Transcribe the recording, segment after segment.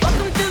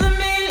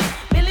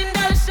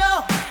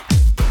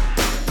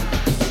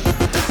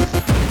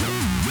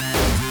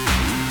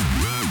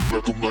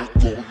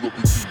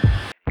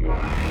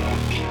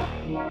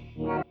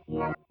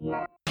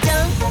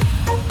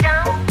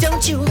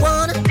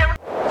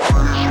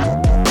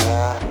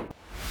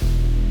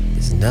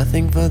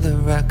nothing for the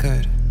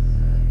record,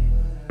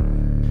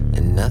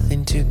 and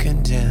nothing to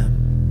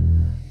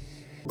condemn.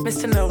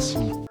 Mr.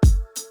 Nelson.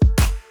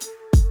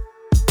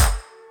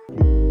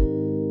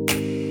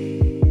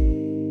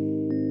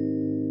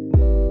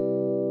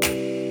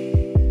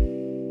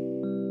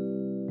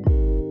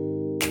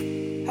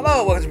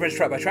 Hello, welcome to British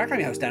Track by Track. I'm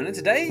your host Dan, and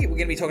today we're going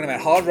to be talking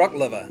about Hard Rock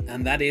Lover,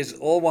 and that is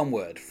all one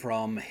word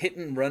from Hit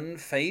and Run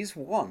Phase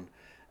 1.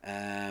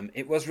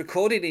 It was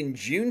recorded in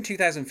June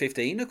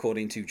 2015,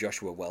 according to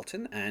Joshua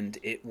Welton, and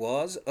it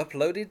was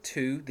uploaded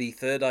to the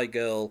Third Eye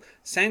Girl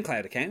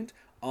SoundCloud account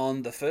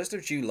on the 1st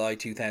of July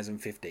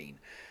 2015.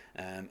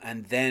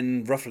 And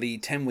then, roughly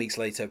 10 weeks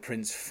later,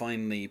 Prince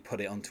finally put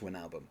it onto an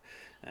album.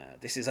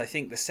 This is, I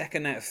think, the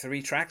second out of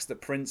 3 tracks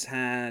that Prince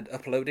had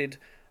uploaded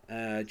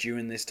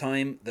during this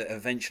time that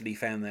eventually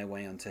found their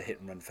way onto Hit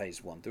and Run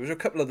Phase 1. There was a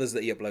couple others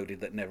that he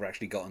uploaded that never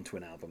actually got onto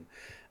an album.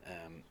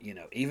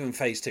 Even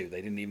Phase 2,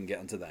 they didn't even get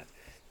onto that.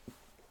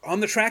 On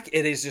the track,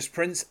 it is just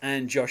Prince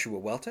and Joshua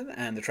Welton,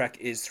 and the track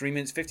is 3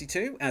 minutes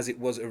 52, as it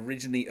was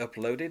originally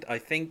uploaded. I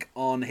think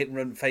on Hit and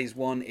Run Phase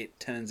 1, it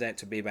turns out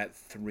to be about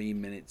 3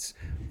 minutes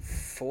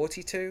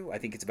 42. I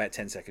think it's about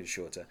 10 seconds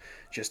shorter,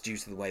 just due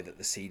to the way that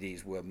the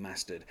CDs were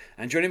mastered.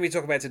 And joining me to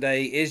talk about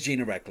today is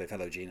Gina Radcliffe.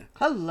 Hello, Gina.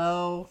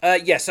 Hello.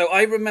 So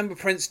I remember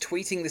Prince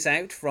tweeting this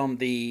out from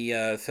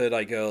the Third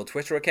Eye Girl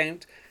Twitter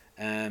account.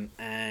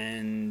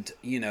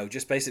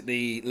 Just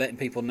basically letting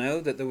people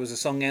know that there was a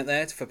song out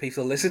there for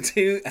people to listen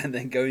to, and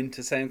then going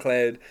to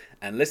SoundCloud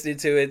and listening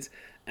to it.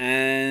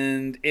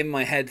 And in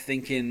my head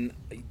thinking,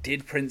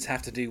 did Prince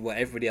have to do what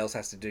everybody else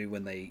has to do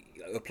when they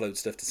upload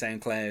stuff to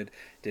SoundCloud?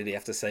 Did he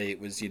have to say it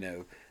was,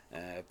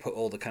 put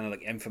all the kind of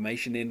like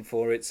information in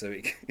for it so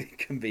it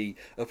can be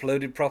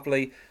uploaded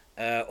properly?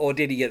 Or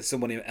did he get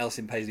someone else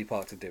in Paisley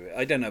Park to do it?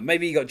 I don't know.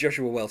 Maybe he got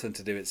Joshua Welton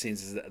to do it,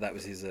 since that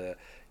was his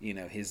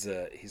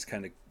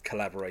kind of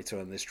collaborator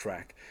on this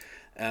track.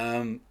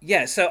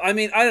 So I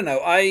mean, I don't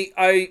know.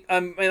 I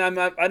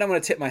don't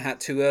want to tip my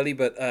hat too early,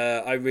 but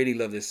I really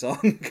love this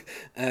song.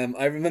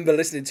 I remember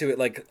listening to it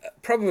like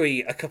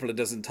probably a couple of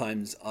dozen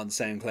times on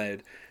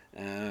SoundCloud.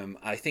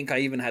 I think I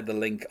even had the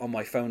link on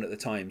my phone at the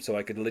time, so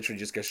I could literally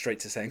just go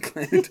straight to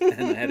SoundCloud,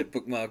 and I had it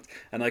bookmarked,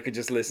 and I could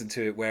just listen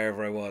to it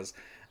wherever I was.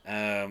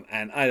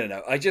 And I don't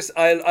know. I just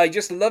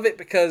love it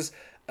because,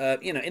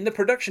 in the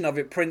production of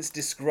it, Prince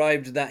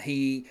described that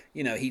he'd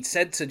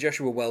said to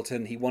Joshua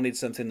Welton he wanted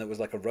something that was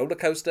like a roller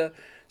coaster.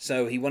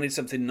 So he wanted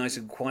something nice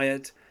and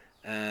quiet,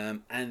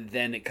 and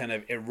then it kind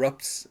of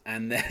erupts,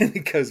 and then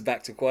it goes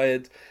back to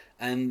quiet.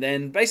 And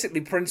then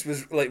basically Prince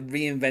was like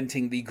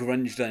reinventing the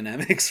grunge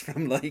dynamics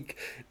from like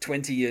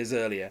 20 years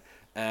earlier,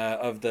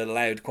 of the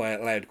loud,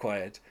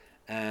 quiet.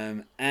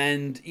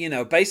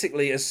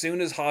 Basically as soon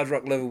as Hard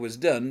Rock Lover was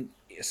done,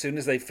 as soon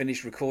as they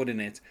finished recording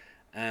it,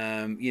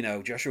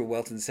 Joshua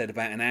Welton said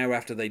about an hour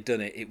after they'd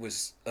done it, it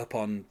was up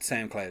on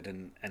SoundCloud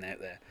and out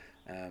there.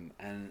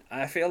 And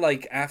I feel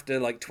like after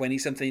like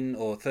 20-something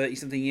or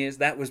 30-something years,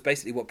 that was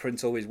basically what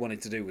Prince always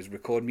wanted to do, was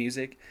record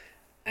music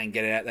and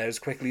get it out there as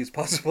quickly as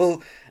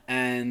possible.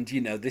 And,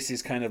 this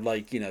is kind of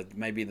like,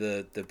 maybe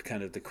the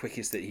kind of the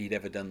quickest that he'd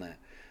ever done that.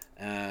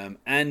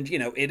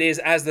 It is,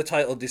 as the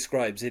title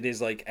describes, it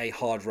is like a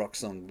hard rock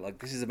song. Like,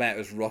 this is about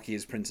as rocky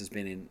as Prince has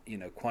been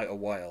in, quite a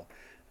while.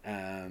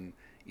 And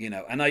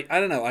I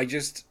don't know, I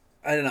just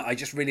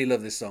really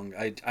love this song.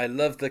 I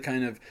love the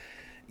kind of,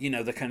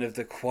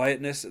 the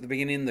quietness at the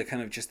beginning, the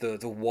kind of just the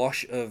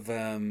wash of,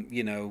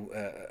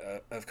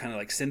 of kind of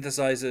like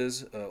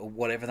synthesizers, or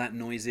whatever that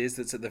noise is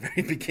that's at the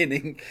very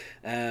beginning.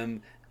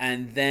 And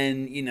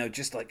then,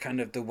 just like kind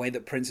of the way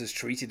that Prince has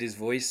treated his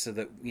voice, so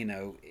that,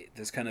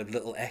 there's kind of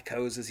little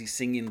echoes as he's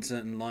singing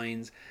certain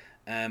lines.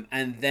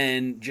 And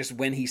then just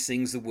when he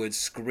sings the word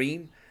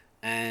scream,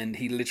 and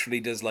he literally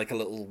does like a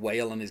little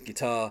wail on his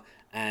guitar.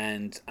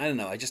 And I don't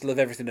know, I just love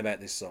everything about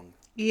this song.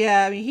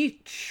 Yeah, I mean, he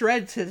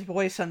shreds his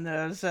voice on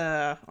those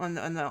on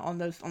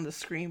the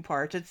scream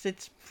parts.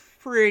 It's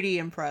pretty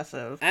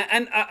impressive.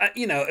 And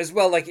as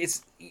well, like,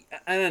 it's,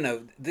 I don't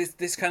know,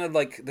 this kind of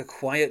like the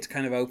quiet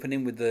kind of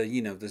opening with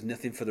the, there's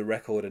nothing for the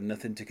record and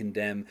nothing to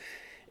condemn.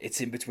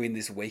 It's in between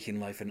this Waking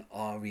Life and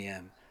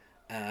REM.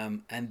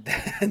 And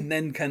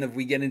then kind of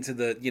we get into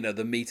the,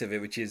 the meat of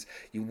it, which is,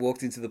 you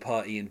walked into the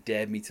party and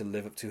dared me to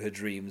live up to her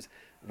dreams.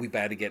 We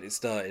better to get it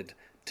started.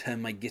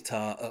 Turn my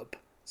guitar up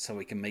so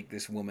we can make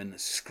this woman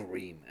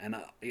scream. And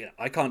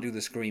I can't do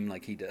the scream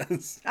like he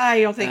does.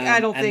 I don't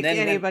think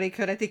anybody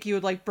could. I think you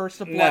would like burst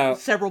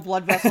several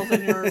blood vessels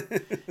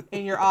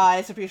in your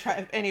eyes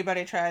if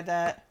anybody tried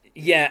that.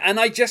 Yeah, and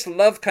I just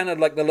love kind of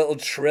like the little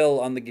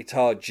trill on the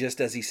guitar just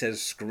as he says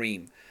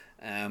scream.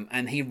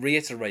 And he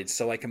reiterates,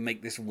 so I can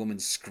make this woman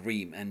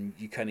scream, and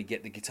you kind of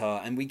get the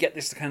guitar, and we get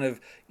this kind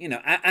of,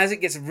 as it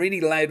gets really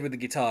loud with the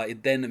guitar,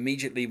 then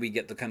immediately we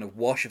get the kind of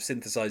wash of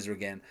synthesizer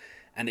again,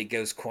 and it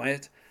goes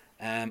quiet.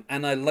 And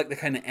I like the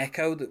kind of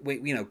echo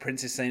that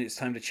Prince is saying, it's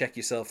time to check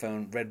your cell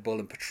phone, Red Bull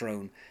and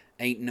Patron.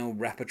 Ain't no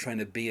rapper trying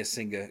to be a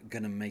singer,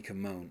 gonna make a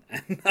moan.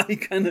 And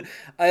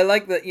I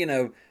like that,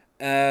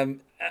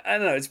 I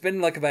don't know. It's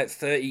been like about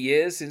 30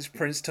 years since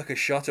Prince took a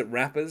shot at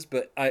rappers,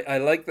 but I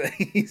like that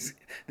he's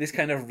this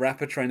kind of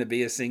rapper trying to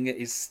be a singer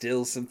is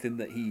still something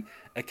that he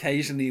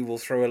occasionally will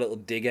throw a little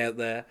dig out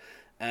there.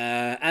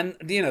 And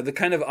the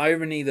kind of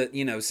irony that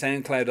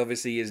SoundCloud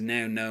obviously is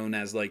now known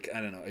as like,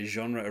 I don't know, a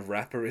genre of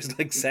rapper is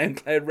like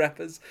SoundCloud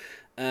rappers.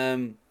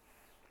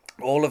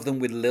 All of them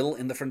with Lil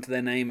in the front of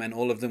their name, and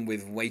all of them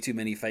with way too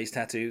many face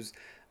tattoos.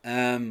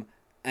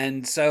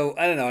 And so,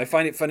 I don't know, I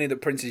find it funny that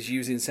Prince is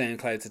using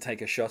SoundCloud to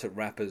take a shot at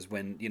rappers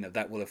when,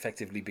 that will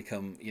effectively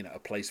become, a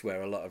place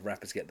where a lot of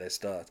rappers get their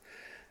start.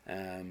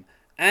 And,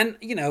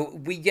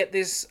 we get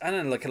this, I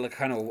don't know, like a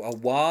kind of a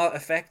wah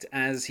effect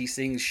as he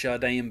sings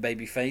Sade and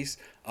Babyface.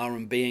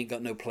 R&B ain't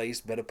got no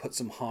place, better put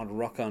some hard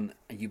rock on,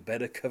 and you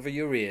better cover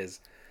your ears,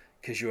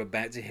 because you're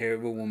about to hear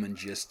a woman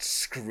just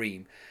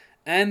scream.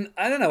 And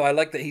I don't know. I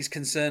like that he's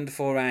concerned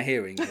for our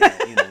hearing.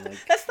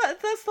 That's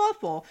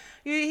thoughtful.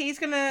 He's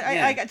gonna.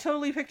 Yeah. I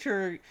totally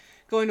picture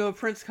going to a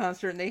Prince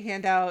concert and they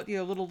hand out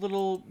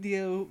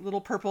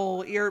little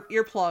purple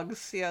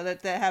earplugs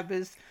that have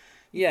his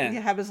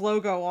have his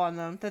logo on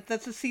them. That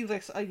just seems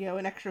like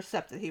an extra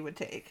step that he would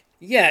take.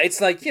 Yeah, it's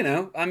like,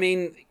 I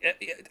mean,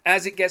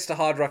 as it gets to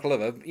Hard Rock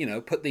Lover,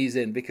 put these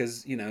in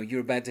because,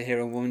 you're about to hear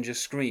a woman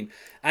just scream.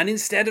 And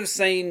instead of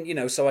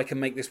saying, so I can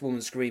make this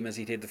woman scream as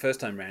he did the first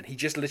time round, he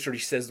just literally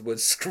says the word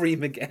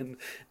scream again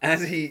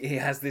as he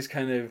has this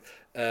kind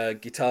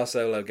of guitar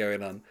solo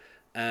going on.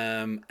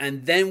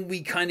 And then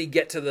we kind of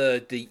get to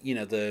the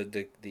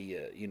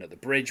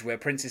bridge where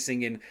Prince is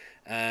singing.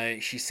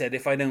 She said,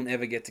 "If I don't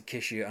ever get to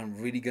kiss you, I'm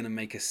really going to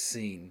make a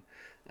scene."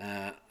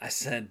 I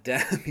said,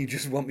 "Damn, you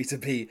just want me to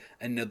be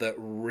another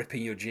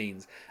ripping your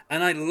jeans."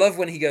 And I love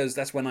when he goes,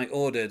 "That's when I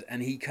ordered,"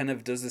 and he kind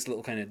of does this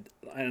little kind of,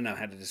 I don't know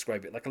how to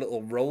describe it, like a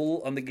little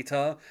roll on the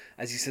guitar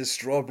as he says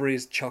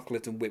strawberries,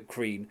 chocolate, and whipped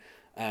cream.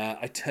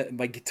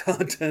 My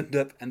guitar turned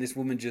up, and this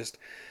woman just,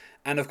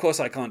 and of course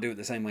I can't do it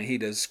the same way he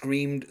does,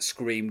 screamed,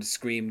 screamed,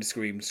 screamed,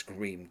 screamed,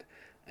 screamed.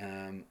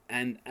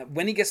 And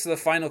when he gets to the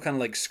final kind of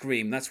like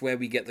scream, that's where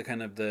we get the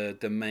kind of the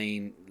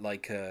main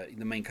like the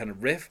main kind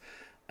of riff.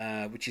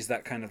 Which is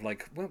that kind of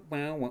like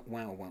wow,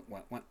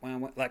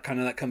 that kind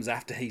of that comes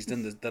after he's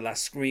done the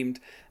last screamed,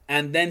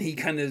 and then he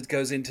kind of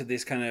goes into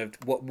this kind of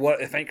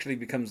what eventually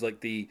becomes like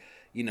the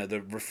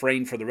the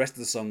refrain for the rest of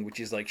the song, which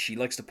is like, she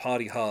likes to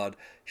party hard,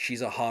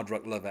 she's a hard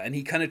rock lover, and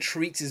he kind of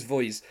treats his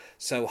voice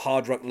so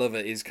hard rock lover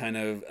is kind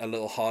of a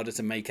little harder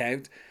to make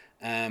out.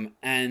 And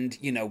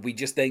we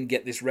just then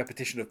get this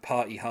repetition of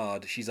party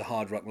hard, she's a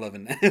hard rock lover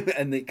now,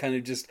 and it kind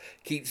of just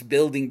keeps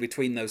building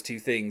between those two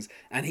things,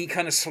 and he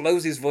kind of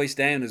slows his voice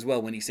down as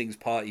well when he sings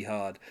party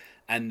hard,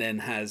 and then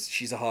has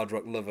she's a hard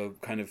rock lover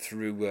kind of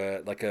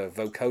through like a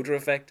vocoder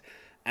effect,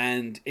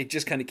 and it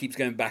just kind of keeps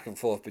going back and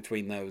forth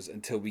between those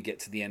until we get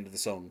to the end of the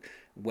song,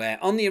 where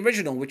on the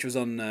original, which was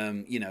on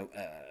on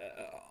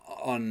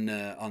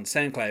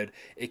SoundCloud,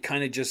 it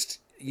kind of just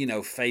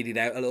faded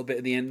out a little bit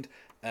at the end.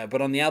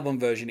 But on the album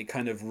version, it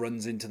kind of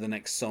runs into the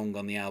next song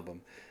on the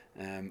album,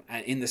 and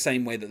in the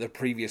same way that the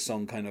previous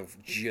song kind of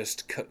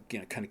just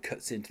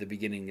cuts into the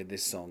beginning of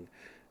this song.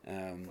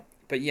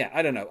 But yeah,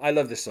 I don't know. I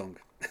love this song,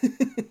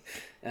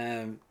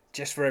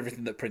 just for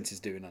everything that Prince is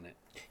doing on it.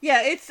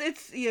 Yeah, it's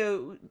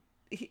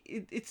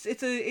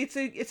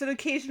an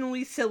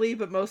occasionally silly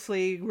but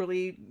mostly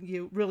really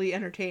really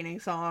entertaining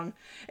song.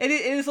 And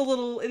it is a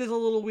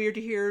little weird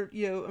to hear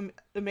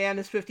a man in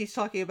his 50s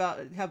talking about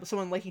how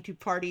someone liking to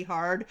party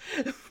hard,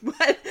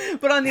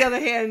 but on the other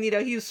hand,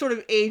 he was sort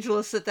of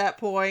ageless at that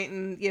point,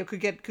 and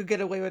could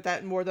get away with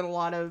that more than a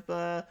lot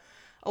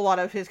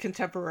of his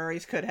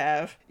contemporaries could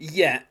have.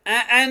 Yeah,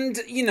 and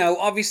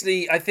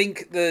obviously, I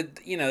think that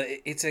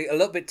it's a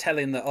little bit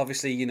telling that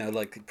obviously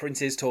like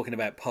Prince is talking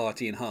about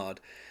partying hard.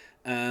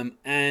 And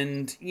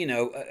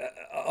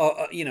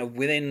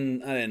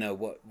within, I don't know,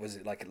 what was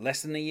it, like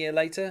less than a year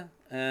later,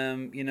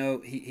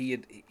 he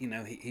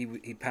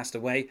passed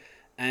away,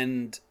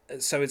 and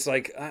so it's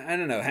like, I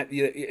don't know,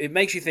 it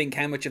makes you think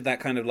how much of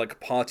that kind of like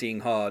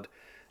partying hard,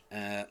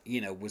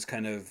 was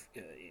kind of,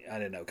 I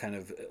don't know, kind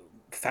of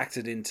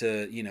factored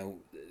into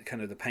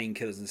kind of the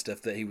painkillers and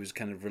stuff that he was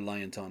kind of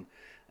reliant on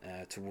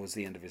towards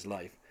the end of his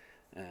life.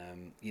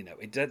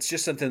 That's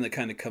just something that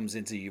kind of comes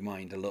into your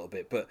mind a little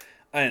bit, but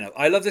I don't know.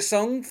 I love this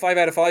song. 5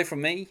 out of 5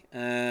 from me.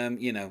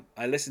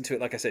 I listened to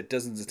it, like I said,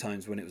 dozens of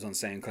times when it was on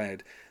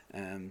SoundCloud.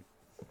 And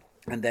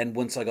then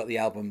once I got the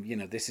album,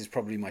 this is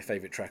probably my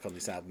favorite track on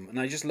this album. And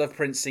I just love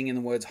Prince singing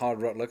the words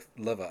hard rock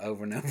lover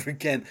over and over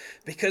again,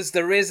 because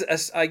there is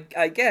I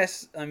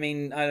guess, I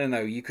mean, I don't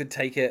know, you could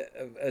take it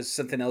as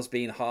something else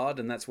being hard,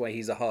 and that's why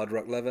he's a hard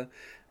rock lover.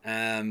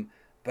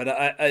 But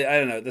I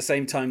don't know. At the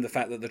same time, the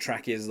fact that the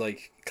track is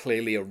like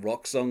clearly a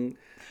rock song.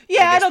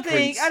 Yeah, I don't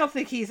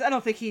think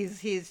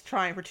he's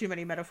trying for too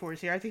many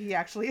metaphors here. I think he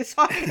actually is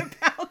talking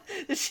about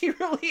that she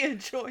really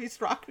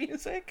enjoys rock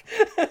music.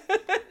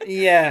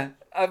 Yeah,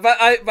 but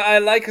I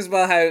like as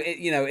well how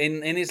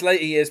in his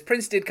later years,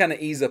 Prince did kind of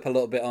ease up a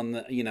little bit on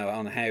the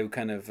on how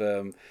kind of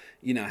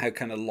how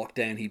kind of locked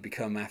down he'd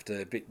become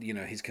after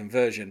his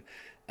conversion.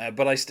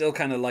 But I still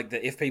kind of like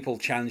that if people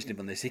challenged him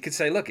on this, he could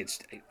say, "Look,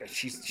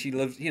 she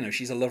loves,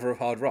 she's a lover of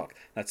hard rock."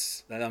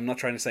 I'm not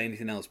trying to say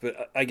anything else,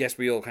 but I guess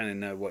we all kind of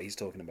know what he's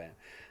talking about.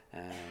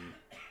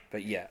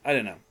 But yeah, I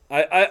don't know.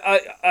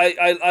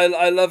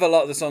 I love a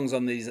lot of the songs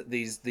on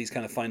these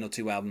kind of final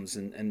two albums,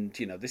 and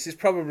this is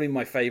probably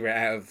my favorite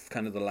out of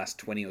kind of the last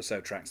 20 or so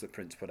tracks that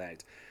Prince put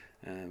out.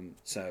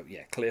 So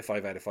yeah, clear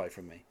 5 out of 5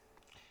 from me.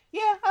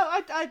 Yeah,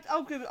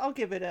 I'll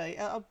give it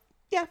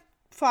yeah,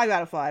 5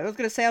 out of 5. I was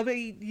gonna say I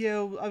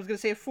was gonna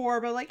say a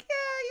 4, but like,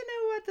 yeah, you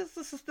know what,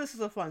 this is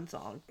a fun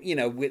song.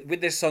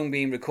 With this song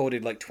being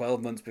recorded like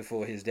 12 months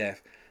before his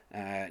death,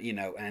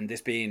 and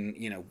this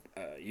being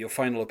your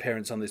final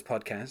appearance on this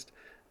podcast,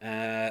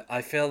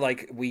 I feel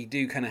like we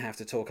do kind of have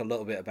to talk a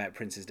little bit about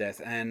Prince's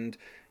death. And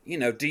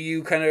do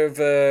you kind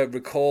of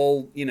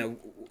recall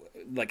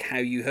like how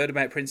you heard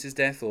about Prince's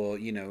death, or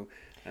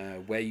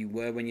where you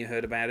were when you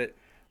heard about it?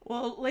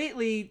 Well,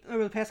 lately,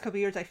 over the past couple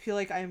of years, I feel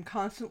like I am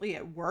constantly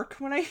at work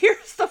when I hear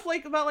stuff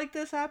about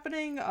this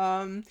happening.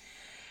 That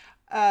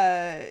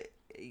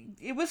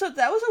was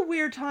a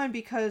weird time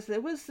because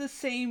it was the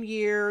same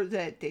year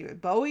that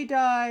David Bowie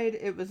died.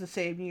 It was the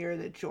same year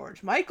that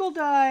George Michael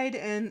died,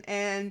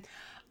 and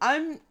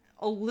I'm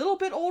a little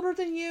bit older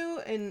than you,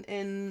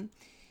 and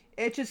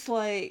it's just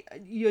like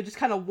just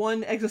kind of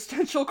one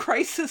existential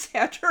crisis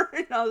after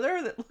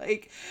another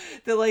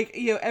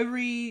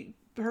every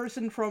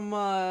person from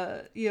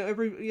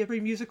every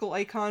musical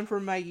icon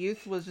from my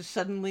youth was just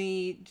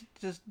suddenly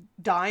just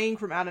dying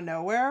from out of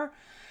nowhere,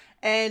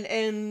 and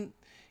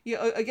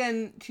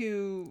again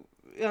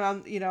I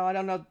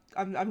don't know,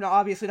 I'm not,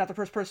 obviously not the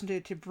first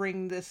person to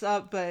bring this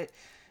up, but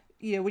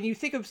when you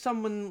think of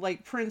someone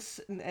like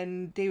Prince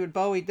and David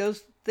Bowie,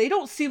 they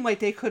don't seem like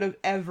they could have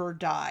ever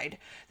died.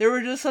 There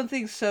were just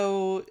something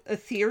so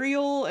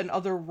ethereal and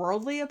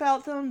otherworldly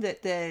about them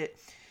that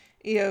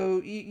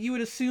you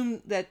would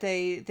assume that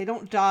they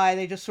don't die.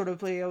 They just sort of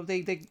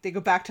they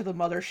go back to the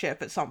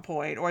mothership at some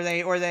point, or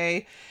they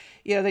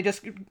they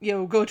just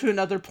go to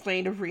another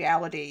plane of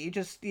reality.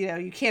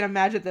 You can't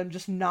imagine them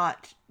just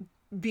not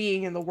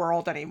being in the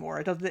world anymore.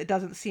 It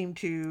doesn't seem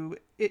to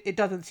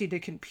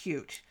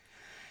compute.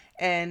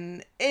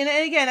 And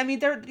again, I mean,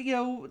 there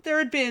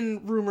had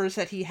been rumors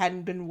that he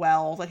hadn't been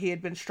well, that he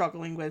had been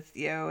struggling with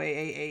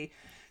a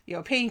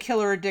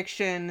painkiller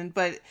addiction,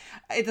 but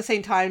at the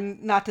same time,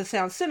 not to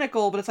sound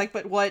cynical, but it's like,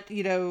 but what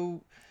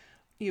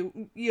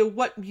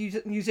what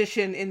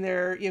musician in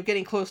their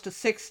getting close to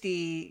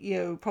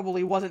 60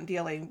 probably wasn't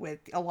dealing with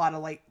a lot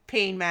of like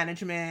pain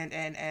management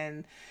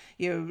and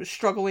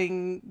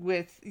struggling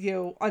with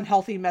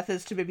unhealthy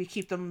methods to maybe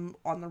keep them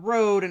on the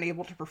road and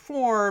able to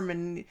perform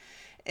and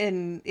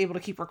able to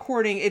keep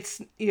recording.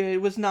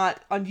 It was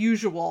not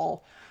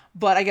unusual,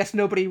 but I guess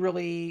nobody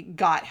really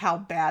got how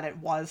bad it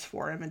was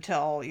for him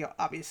until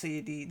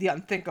obviously the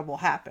unthinkable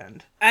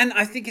happened. And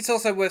I think it's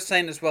also worth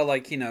saying as well,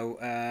 like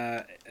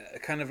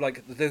kind of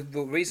like the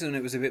reason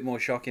it was a bit more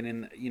shocking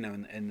in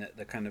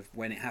the kind of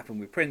when it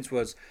happened with Prince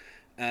was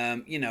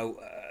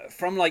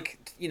from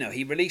like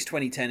he released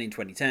 2010 in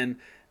 2010.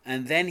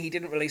 And then he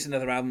didn't release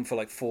another album for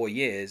like 4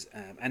 years,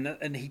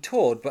 and he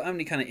toured, but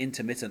only kind of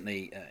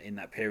intermittently in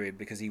that period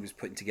because he was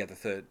putting together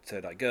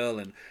Third Eye Girl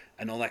and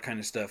all that kind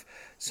of stuff.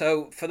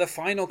 So for the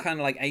final kind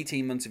of like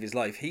 18 months of his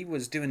life, he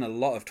was doing a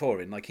lot of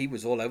touring. Like he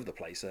was all over the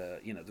place. There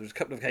was a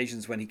couple of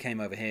occasions when he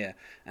came over here,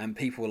 and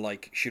people were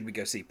like, "Should we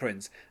go see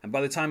Prince?" And by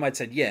the time I'd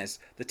said yes,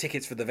 the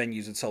tickets for the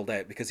venues had sold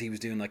out because he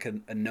was doing like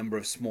a number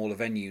of smaller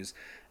venues.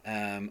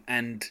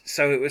 And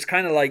so it was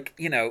kind of like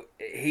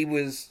he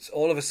was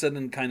all of a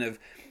sudden kind of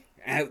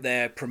out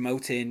there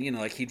promoting,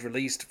 like he'd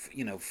released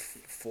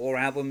 4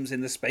 albums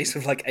in the space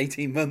of like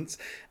 18 months,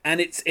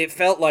 and it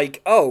felt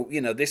like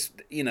this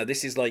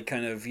is like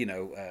kind of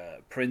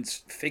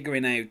Prince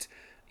figuring out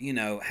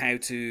how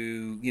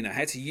to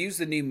use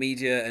the new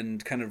media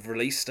and kind of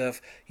release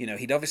stuff.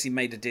 He'd obviously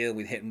made a deal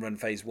with Hit and Run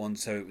Phase 1,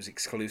 so it was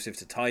exclusive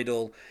to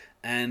Tidal,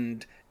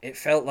 and it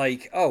felt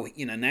like,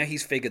 now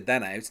he's figured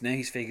that out. Now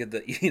he's figured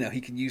that, he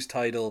can use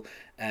Tidal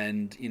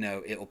and,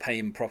 it'll pay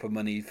him proper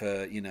money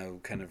for,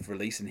 kind of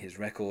releasing his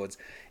records.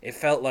 It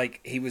felt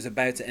like he was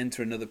about to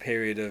enter another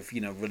period of,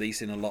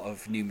 releasing a lot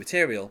of new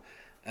material.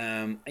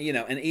 And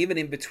even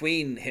in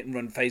between Hit and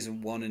Run Phase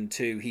 1 and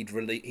 2,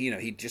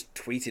 he'd just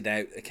tweeted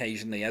out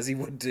occasionally, as he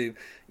would do,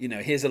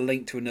 here's a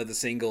link to another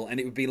single, and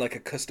it would be like a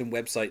custom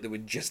website that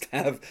would just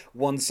have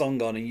one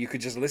song on, and you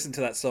could just listen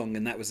to that song,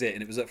 and that was it,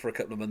 and it was up for a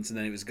couple of months, and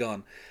then it was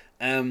gone.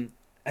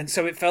 And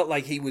so it felt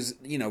like he was,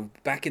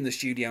 back in the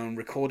studio and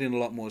recording a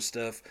lot more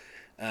stuff.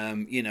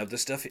 The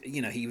stuff,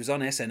 he was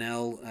on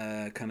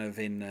SNL kind of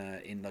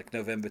in like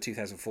November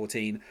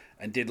 2014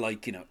 and did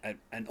like,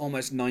 an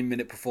almost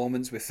 9-minute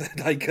performance with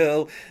Third Eye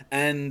Girl.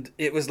 And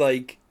it was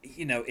like,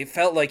 it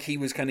felt like he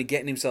was kind of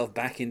getting himself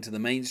back into the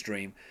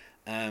mainstream.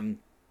 And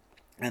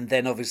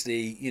then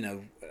obviously,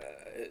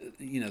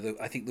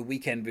 I think the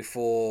weekend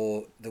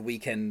before The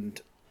Weeknd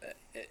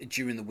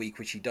during the week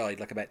which he died,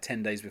 like about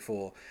 10 days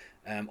before.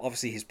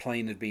 Obviously, his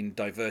plane had been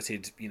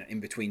diverted, in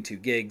between two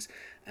gigs,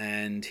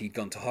 and he'd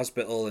gone to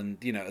hospital.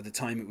 And at the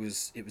time, it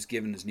was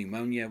given as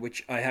pneumonia,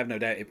 which I have no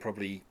doubt it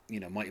probably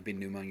might have been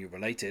pneumonia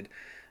related.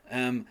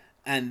 And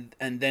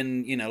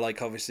then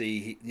like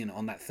obviously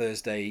on that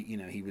Thursday,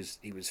 he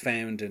was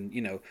found,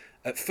 and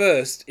at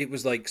first it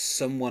was like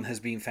someone has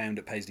been found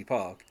at Paisley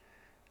Park.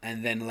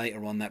 And then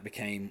later on, that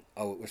became,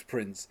 it was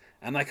Prince.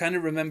 And I kind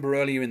of remember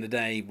earlier in the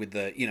day with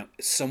the,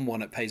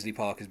 someone at Paisley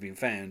Park has been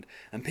found,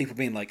 and people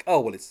being like, oh,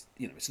 well, it's,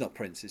 it's not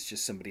Prince, it's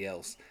just somebody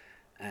else.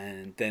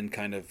 And then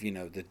kind of,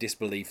 the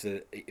disbelief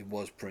that it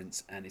was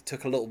Prince. And it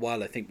took a little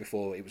while, I think,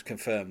 before it was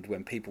confirmed,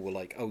 when people were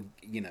like, oh,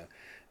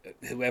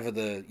 whoever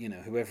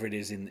it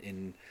is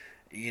in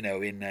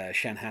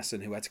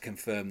Shanhassen who had to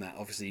confirm that,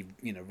 obviously,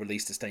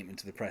 released a statement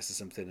to the press or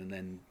something. And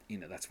then,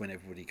 that's when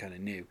everybody kind of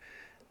knew.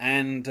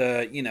 And,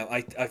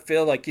 I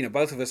feel like,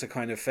 both of us are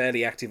kind of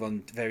fairly active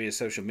on various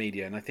social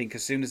media. And I think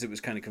as soon as it was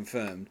kind of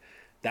confirmed,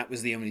 that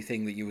was the only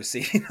thing that you were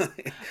seeing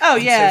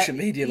on social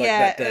media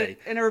that day.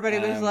 And everybody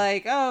was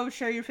like, oh,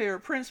 share your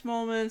favorite Prince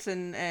moments.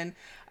 And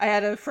I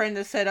had a friend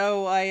that said,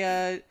 oh, I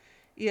had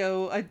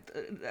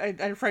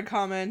a friend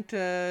comment,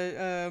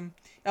 oh,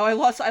 I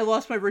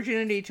lost my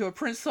virginity to a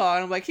Prince song.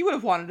 And I'm like, he would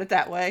have wanted it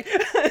that way.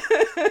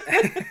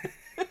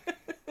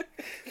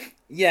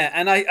 Yeah,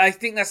 and I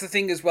think that's the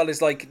thing as well,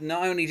 is like,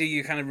 not only do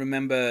you kind of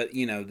remember,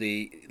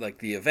 the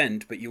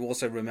event, but you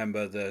also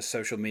remember the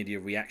social media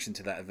reaction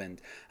to that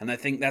event. And I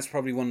think that's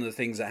probably one of the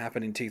things that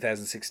happened in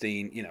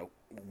 2016,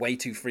 way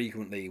too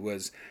frequently,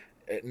 was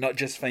not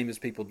just famous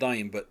people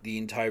dying, but the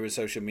entire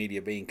social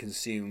media being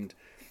consumed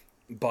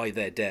by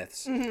their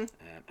deaths. Mm-hmm.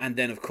 And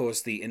then, of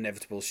course, the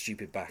inevitable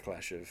stupid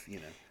backlash of,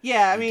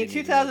 Yeah, I mean,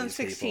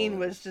 2016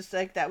 was just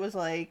like, that was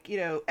like,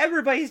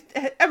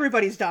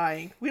 everybody's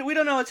dying. We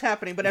don't know what's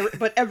happening,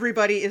 but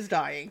everybody is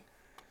dying.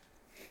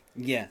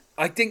 Yeah,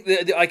 I think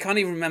that I can't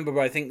even remember,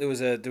 but I think there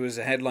was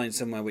a headline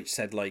somewhere which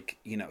said, like,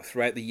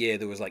 throughout the year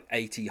there was like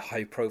 80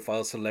 high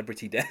profile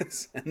celebrity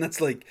deaths, and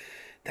that's like,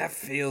 that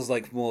feels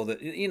like more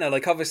that,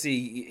 like,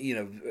 obviously,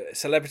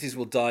 celebrities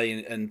will die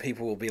and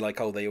people will be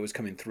like, oh, they always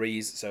come in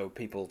threes, so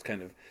people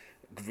kind of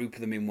group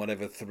them in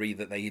whatever three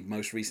that they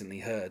most recently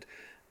heard.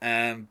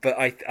 But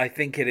I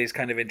think it is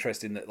kind of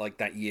interesting that, like,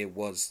 that year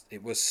was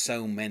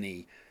so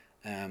many,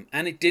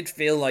 and it did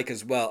feel like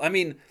as well. I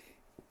mean,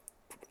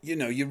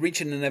 you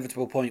reach an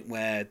inevitable point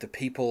where the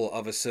people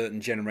of a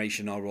certain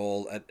generation are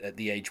all at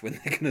the age when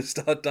they're going to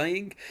start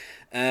dying.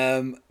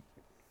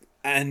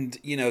 And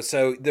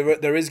so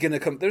there's going to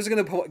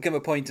come a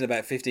point in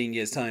about 15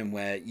 years time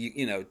where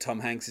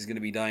Tom Hanks is going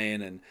to be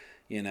dying, and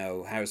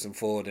Harrison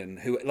Ford, and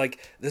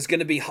there's going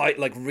to be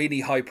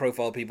really high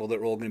profile people that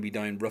are all going to be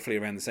dying roughly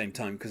around the same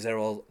time, because they're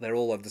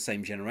all of the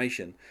same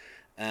generation.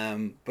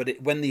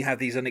 But when you have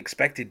these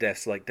unexpected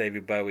deaths like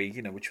David Bowie,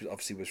 which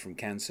obviously was from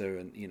cancer,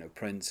 and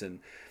Prince, and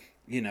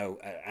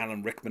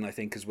Alan Rickman, I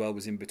think, as well,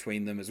 was in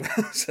between them as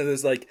well. So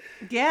there's like,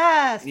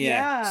 yeah.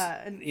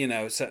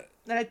 And, so.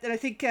 And I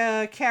think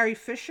Carrie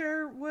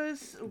Fisher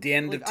was the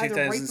end of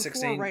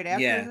 2016, right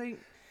after, yeah. I think.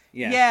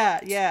 Yeah.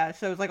 Yeah.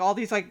 So it's like all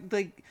these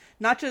like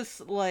not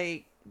just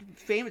like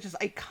famous, just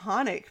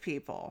iconic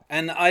people.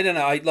 And I don't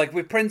know, like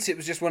with Prince, it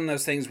was just one of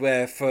those things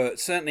where for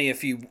certainly a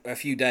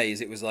few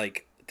days it was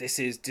like, this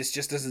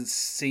just doesn't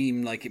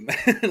seem like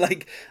it.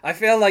 Like, I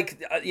feel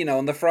like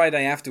on the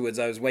Friday afterwards,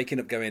 I was waking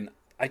up going,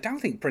 I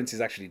don't think Prince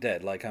is actually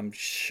dead. Like, I'm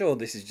sure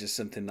this is just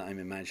something that I'm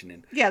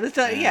imagining. Yeah,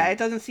 it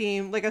doesn't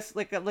seem like I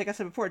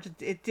said before.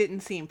 It didn't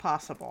seem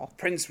possible.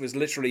 Prince was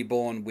literally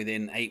born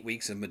within 8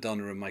 weeks of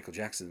Madonna and Michael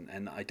Jackson,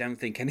 and I don't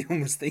think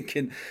anyone was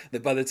thinking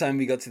that by the time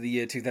we got to the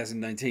year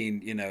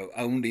 2019,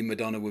 only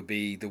Madonna would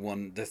be the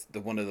one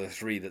of the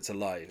three that's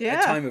alive. Yeah.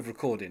 At time of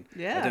recording.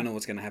 Yeah. I don't know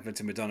what's going to happen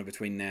to Madonna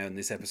between now and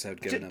this episode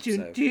going up.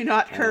 Do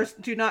not curse.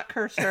 Do not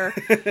curse her.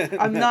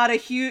 I'm not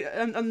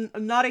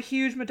a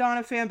huge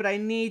Madonna fan, but I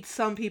need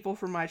some people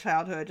from my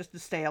childhood just to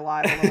stay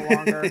alive a little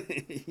longer.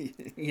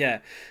 Yeah.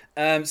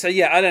 So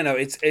yeah, I don't know.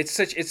 It's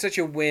such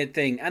a weird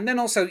thing. And then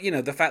also,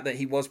 the fact that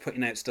he was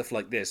putting out stuff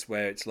like this,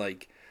 where it's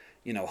like,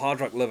 Hard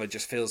Rock Lover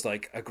just feels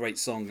like a great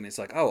song, and it's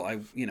like, oh,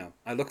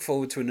 I look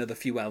forward to another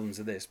few albums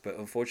of this, but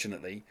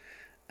unfortunately,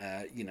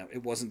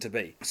 it wasn't to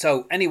be.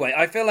 So anyway,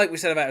 I feel like we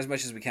said about as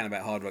much as we can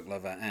about Hard Rock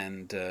Lover,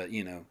 and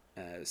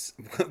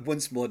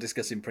once more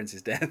discussing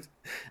Prince's death,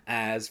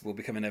 as will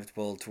become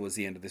inevitable towards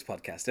the end of this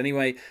podcast.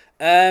 Anyway,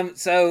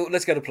 so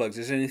let's go to plugs.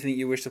 Is there anything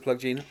you wish to plug,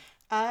 Gina?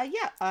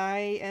 Yeah,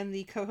 I am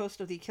the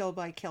co-host of the Kill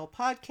by Kill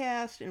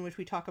podcast, in which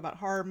we talk about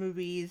horror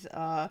movies,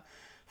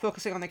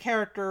 focusing on the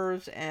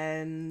characters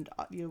and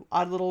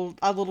odd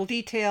little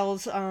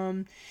details.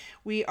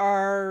 We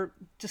are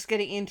just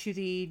getting into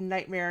the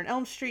Nightmare on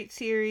Elm Street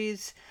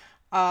series.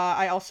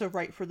 I also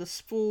write for The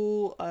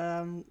Spool,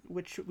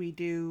 which we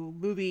do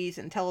movies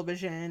and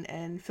television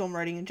and film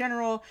writing in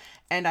general.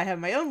 And I have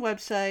my own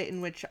website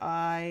in which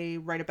I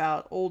write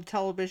about old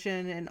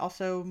television and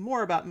also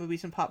more about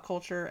movies and pop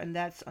culture, and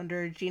that's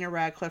under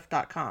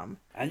GinaRadcliffe.com.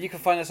 And you can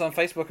find us on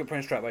Facebook at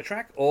Prince Track by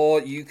Track,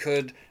 or you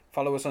could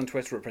follow us on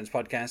Twitter at Prince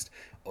Podcast,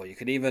 or you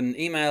could even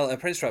email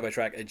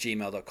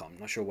princetrackbytrack@gmail.com.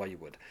 Not sure why you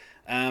would.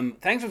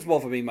 Thanks once more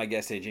for being my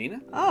guest here,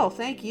 Gina. Oh,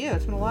 thank you.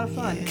 It's been a lot of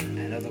fun.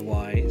 And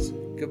otherwise,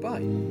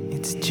 goodbye.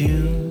 It's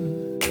June.